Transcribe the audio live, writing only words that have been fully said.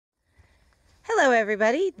Hello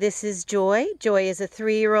everybody, this is Joy. Joy is a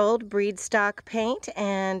 3-year-old breed stock paint,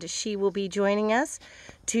 and she will be joining us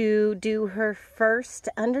to do her first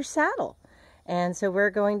under saddle. And so we're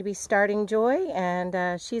going to be starting Joy,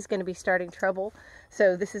 and she's going to be starting Trouble.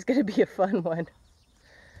 So this is going to be a fun one.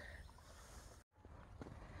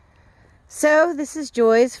 So this is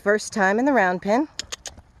Joy's first time in the round pen.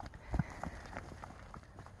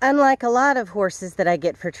 Unlike a lot of horses that I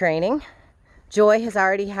get for training, Joy has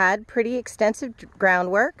already had pretty extensive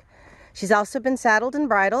groundwork. She's also been saddled and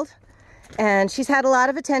bridled, and she's had a lot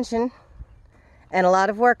of attention and a lot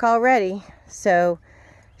of work already. So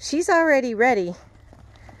she's already ready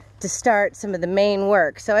to start some of the main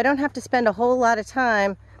work. So I don't have to spend a whole lot of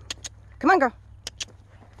time, come on girl,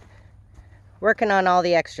 working on all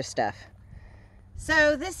the extra stuff.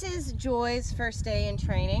 So this is Joy's first day in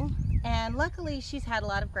training, and luckily she's had a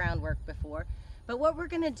lot of groundwork before. But what we're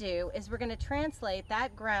going to do is we're going to translate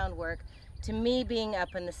that groundwork to me being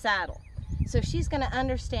up in the saddle. So she's going to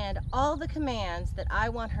understand all the commands that I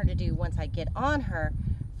want her to do once I get on her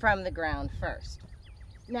from the ground first.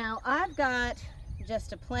 Now I've got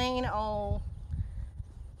just a plain old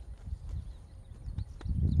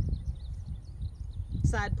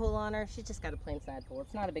side pull on her. She's just got a plain side pull.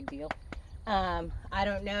 It's not a big deal. I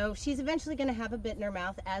don't know. She's eventually going to have a bit in her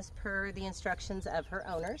mouth as per the instructions of her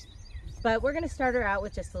owners. But we're going to start her out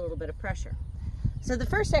with just a little bit of pressure. So the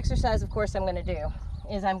first exercise, of course, I'm going to do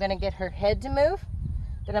is I'm going to get her head to move.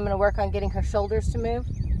 Then I'm going to work on getting her shoulders to move.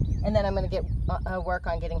 And then I'm going to get work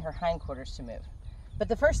on getting her hindquarters to move. But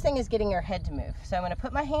the first thing is getting her head to move. So I'm going to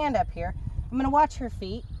put my hand up here. I'm going to watch her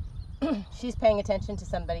feet. She's paying attention to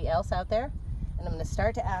somebody else out there. And I'm going to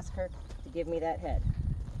start to ask her to give me that head.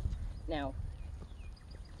 Now,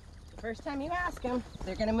 the first time you ask them,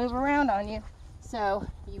 they're going to move around on you. So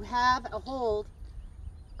you have a hold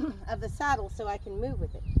of the saddle so I can move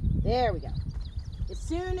with it. There we go. As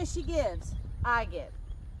soon as she gives, I give.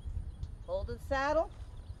 Hold of the saddle.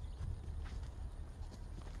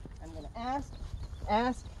 I'm going to ask.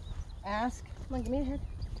 Come on, give me your head.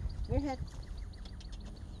 Give me your head.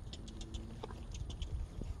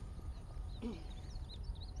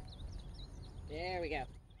 There we go.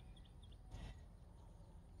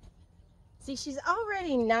 See, she's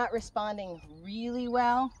already not responding really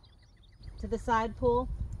well to the side pull,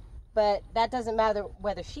 but that doesn't matter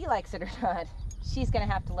whether she likes it or not. She's going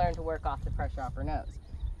to have to learn to work off the pressure off her nose.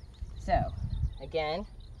 So, again,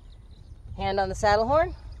 hand on the saddle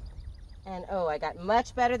horn, and oh, I got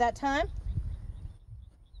much better that time.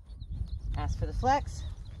 Ask for the flex.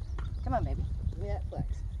 Come on, baby, give me that flex.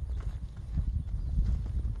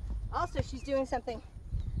 Also, she's doing something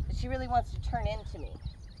that she really wants to turn into me.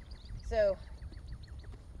 So,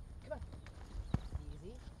 come on,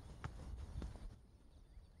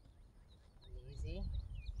 easy.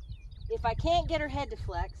 If I can't get her head to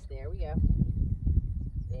flex, there we go.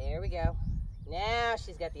 There we go. Now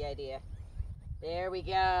she's got the idea. There we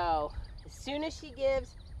go. As soon as she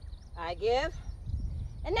gives, I give.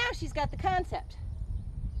 And now she's got the concept.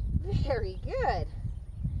 Very good.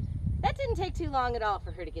 That didn't take too long at all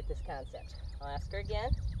for her to get this concept. I'll ask her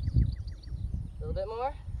again. A little bit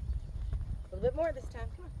more. A little bit more this time.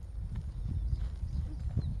 Come on.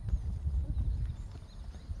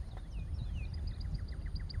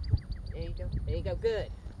 There you go. There you go.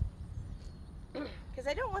 Good. Because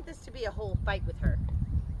I don't want this to be a whole fight with her.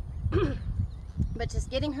 But just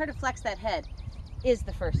getting her to flex that head is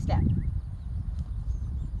the first step.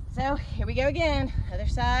 So here we go again. Other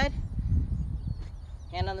side.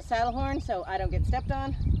 Hand on the saddle horn so I don't get stepped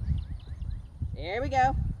on. There we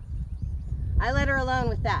go. I let her alone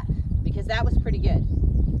with that, because that was pretty good.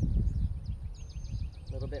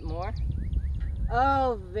 A little bit more.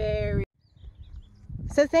 Oh, very.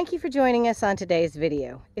 So thank you for joining us on today's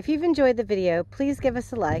video. If you've enjoyed the video, please give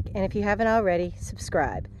us a like, and if you haven't already,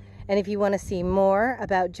 subscribe. And if you want to see more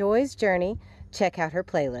about Joy's journey, check out her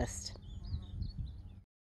playlist.